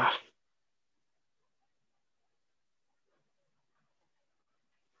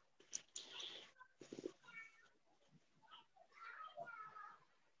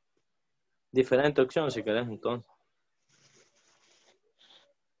 Diferente opción si querés entonces.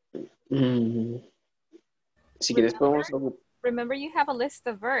 Si quieres podemos... Remember, you have a list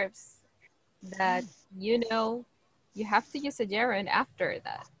of verbs that you know you have to use a gerund after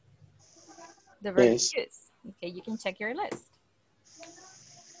that. The verb Yes. use. Okay, you can check your list.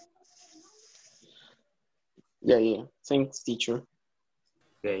 Yeah. Thanks, teacher.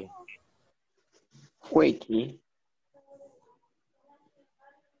 Okay. Wait.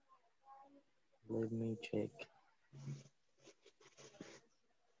 Let me check.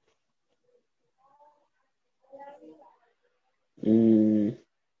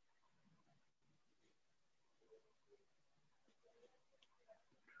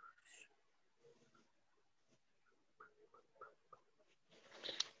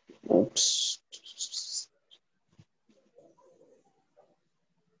 Oops.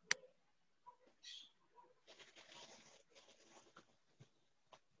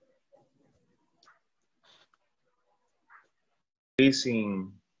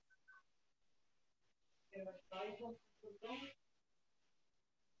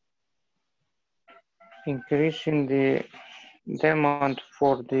 Increasing the demand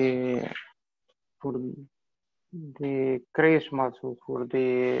for the the Christmas o por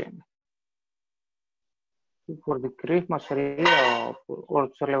the Christmas sería o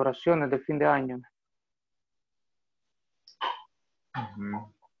celebraciones de fin de año.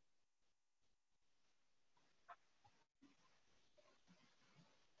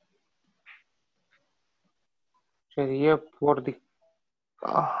 Sería por the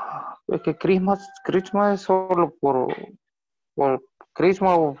es que Christmas es solo por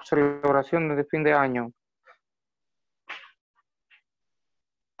Christmas o celebraciones de fin de año.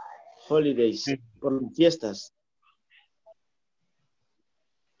 Holidays, por las fiestas.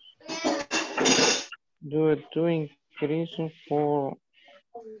 Doing Christmas for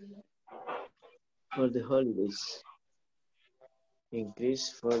the holidays.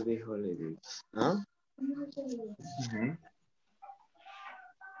 Increase for the holidays. ¿Ah?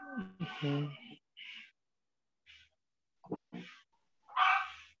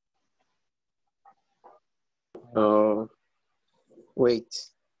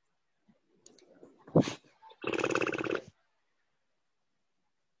 Wait.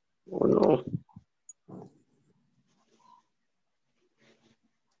 Oh no.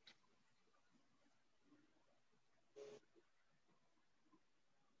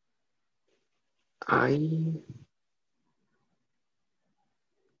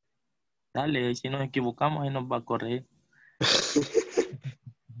 Dale, si nos equivocamos, ahí nos va a correr.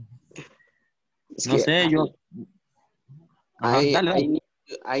 No sé, yo... Ajá, dale.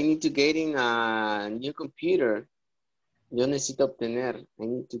 I need to get in a new computer. Yo necesito obtener. I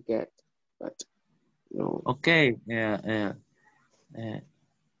need to get, but no. Okay.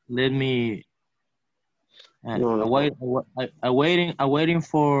 Let me. Waiting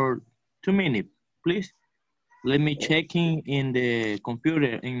for 2 minutes, please. Let me checking in the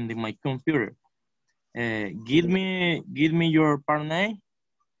computer my computer. Give me your part name.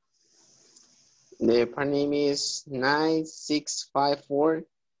 The part name is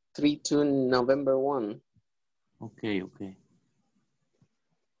 965432 November 1. Okay.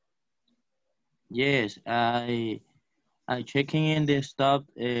 Yes, I checking in the stop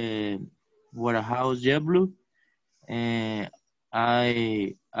warehouse JetBlue, and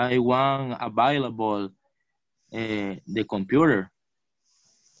I want available the computer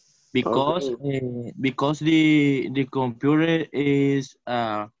because because the computer is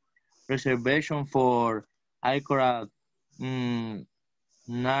reservation for ICORA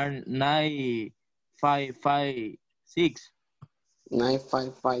 9556.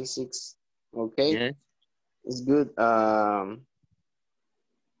 9556. Okay. Yes. It's good.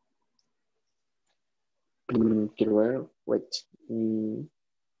 Wait.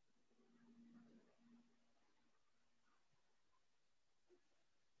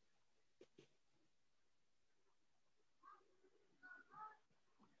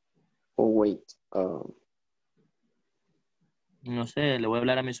 Wait. No sé, le voy a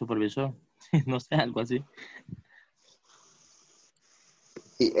hablar a mi supervisor. No sé, algo así.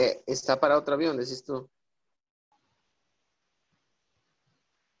 Y, está para otro avión, decís tú.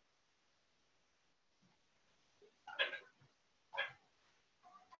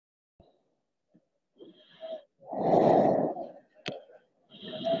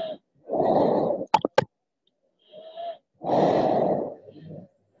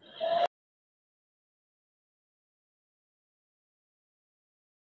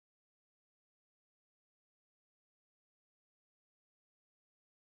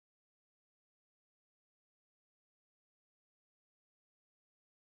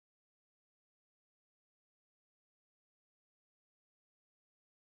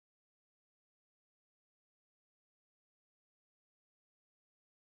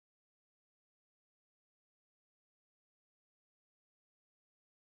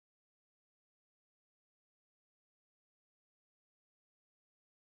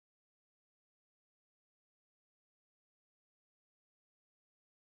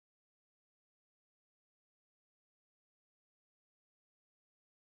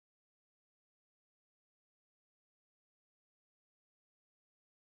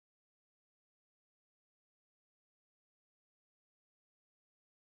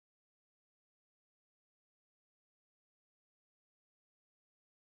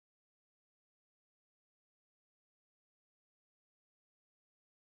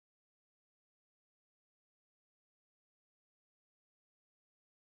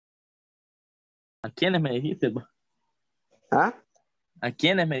 ¿A quiénes me dijiste, pa? ¿Ah? ¿A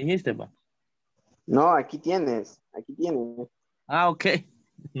quiénes me dijiste, pa? No, aquí tienes. Ah, okay.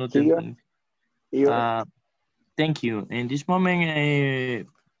 No te entendí. Thank you. In this moment, I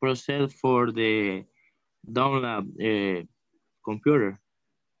proceed for the download computer.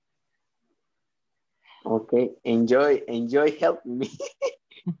 Okay, enjoy helping me.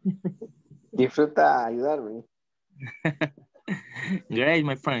 Disfruta ayudarme. Great,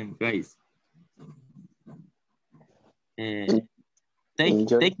 my friend, great. Enjoy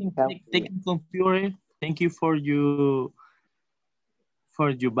Taking helping me. computer. Thank you for your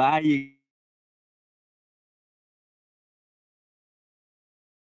buying.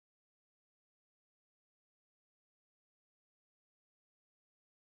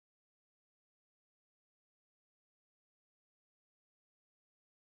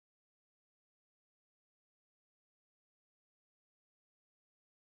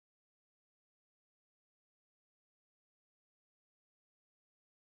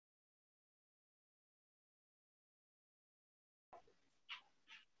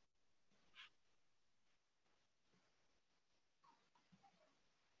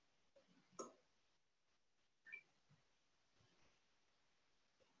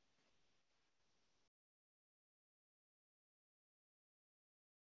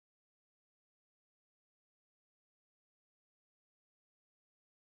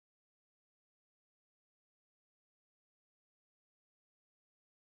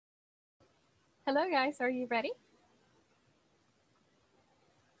 Hello, guys. Are you ready?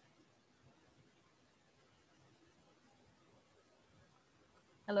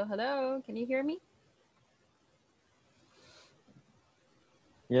 Hello, hello. Can you hear me?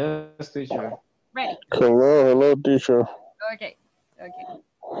 Yes, teacher. Ready. Hello, teacher. Okay. Okay.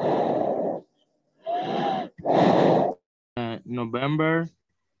 November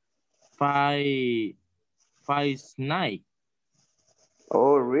 5 night.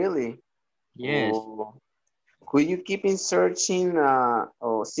 Oh, really? Yes. Oh. Could you keep in searching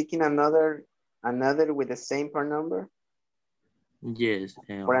or seeking another with the same part number Yes.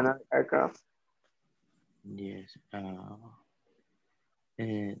 for another aircraft? Yes.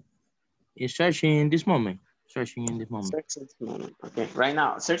 It's searching in this moment. Searching in this moment. Searching this moment. Okay, right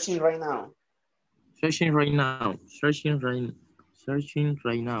now. Searching right now. Searching right now. Searching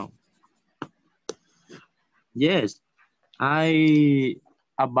right now. Yes. I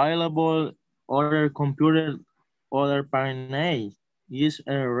available other computer, other panel. Is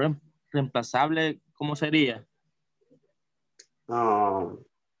reemplazable. ¿Cómo sería? Wow.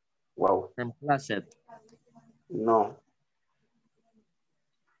 Reemplaced. No.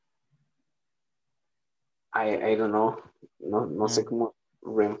 I don't know. No sé cómo.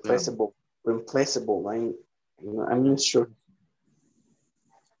 Reemplaceable. Reemplaceable. I'm not sure.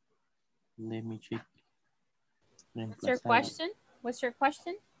 Let me check. What's your question? What's your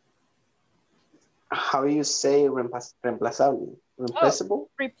question? How do you say reemplazable? Replaceable?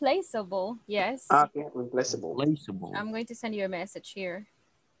 Oh, replaceable. Yes. Okay, replaceable. Replaceable. I'm going to send you a message here.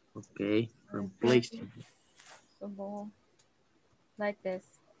 Okay, replaceable. Like this.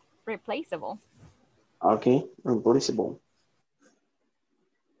 Replaceable. Okay, replaceable.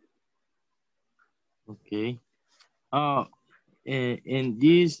 Okay. In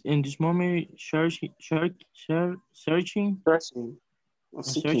this moment, searching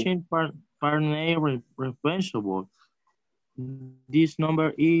partner replaceable. This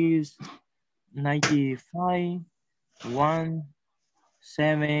number is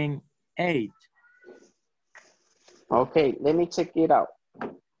 95178. Okay, let me check it out.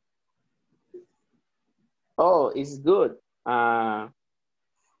 Oh, it's good.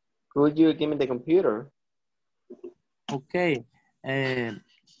 Could you give me the computer? Okay.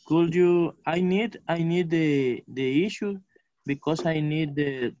 Could you? I need the issue because I need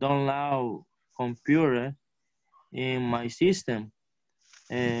the download computer in my system.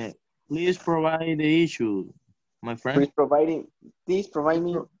 Please provide the issue, my friend. Please provide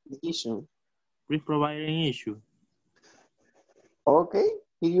me the issue. Please provide an issue. Okay,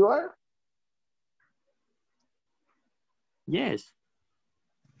 here you are. Yes.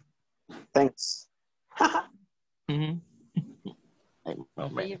 Thanks. Are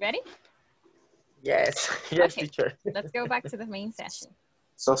you ready? Yes, yes, Okay. teacher. Let's go back to the main session.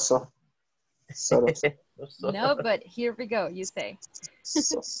 So. No, but here we go, you say.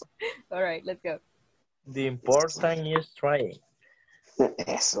 All right, let's go. The important is trying.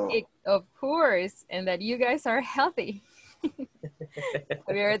 Of course, and that you guys are healthy.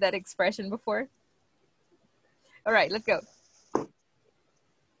 Have you heard that expression before? All right, let's go.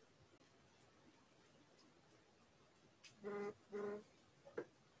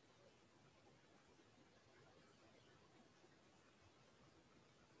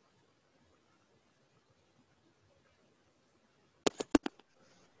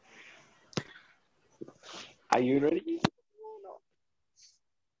 Are you ready?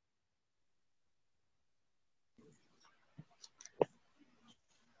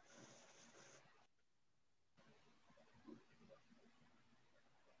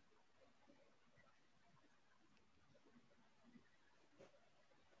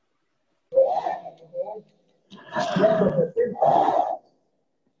 So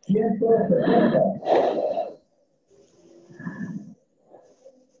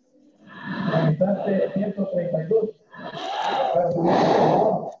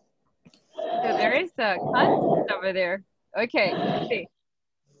there is a contest over there. Okay, let's see.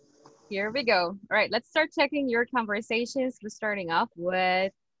 Here we go. All right, let's start checking your conversations. We're starting off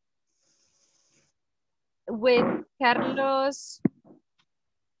with Carlos.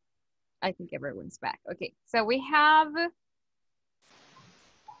 I think everyone's back. Okay, so we have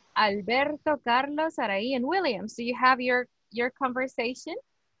Alberto, Carlos, Araí, and Williams. Do you have your conversation?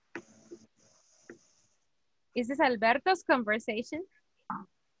 Is this Alberto's conversation?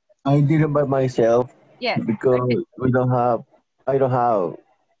 I did it by myself. Yes. Because okay. I don't have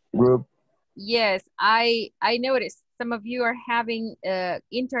group. Yes, I noticed some of you are having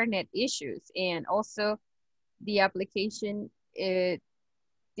internet issues, and also the application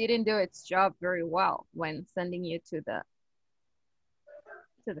didn't do its job very well when sending you to the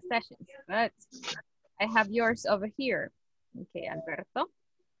sessions. But I have yours over here. Okay, Alberto.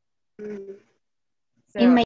 So,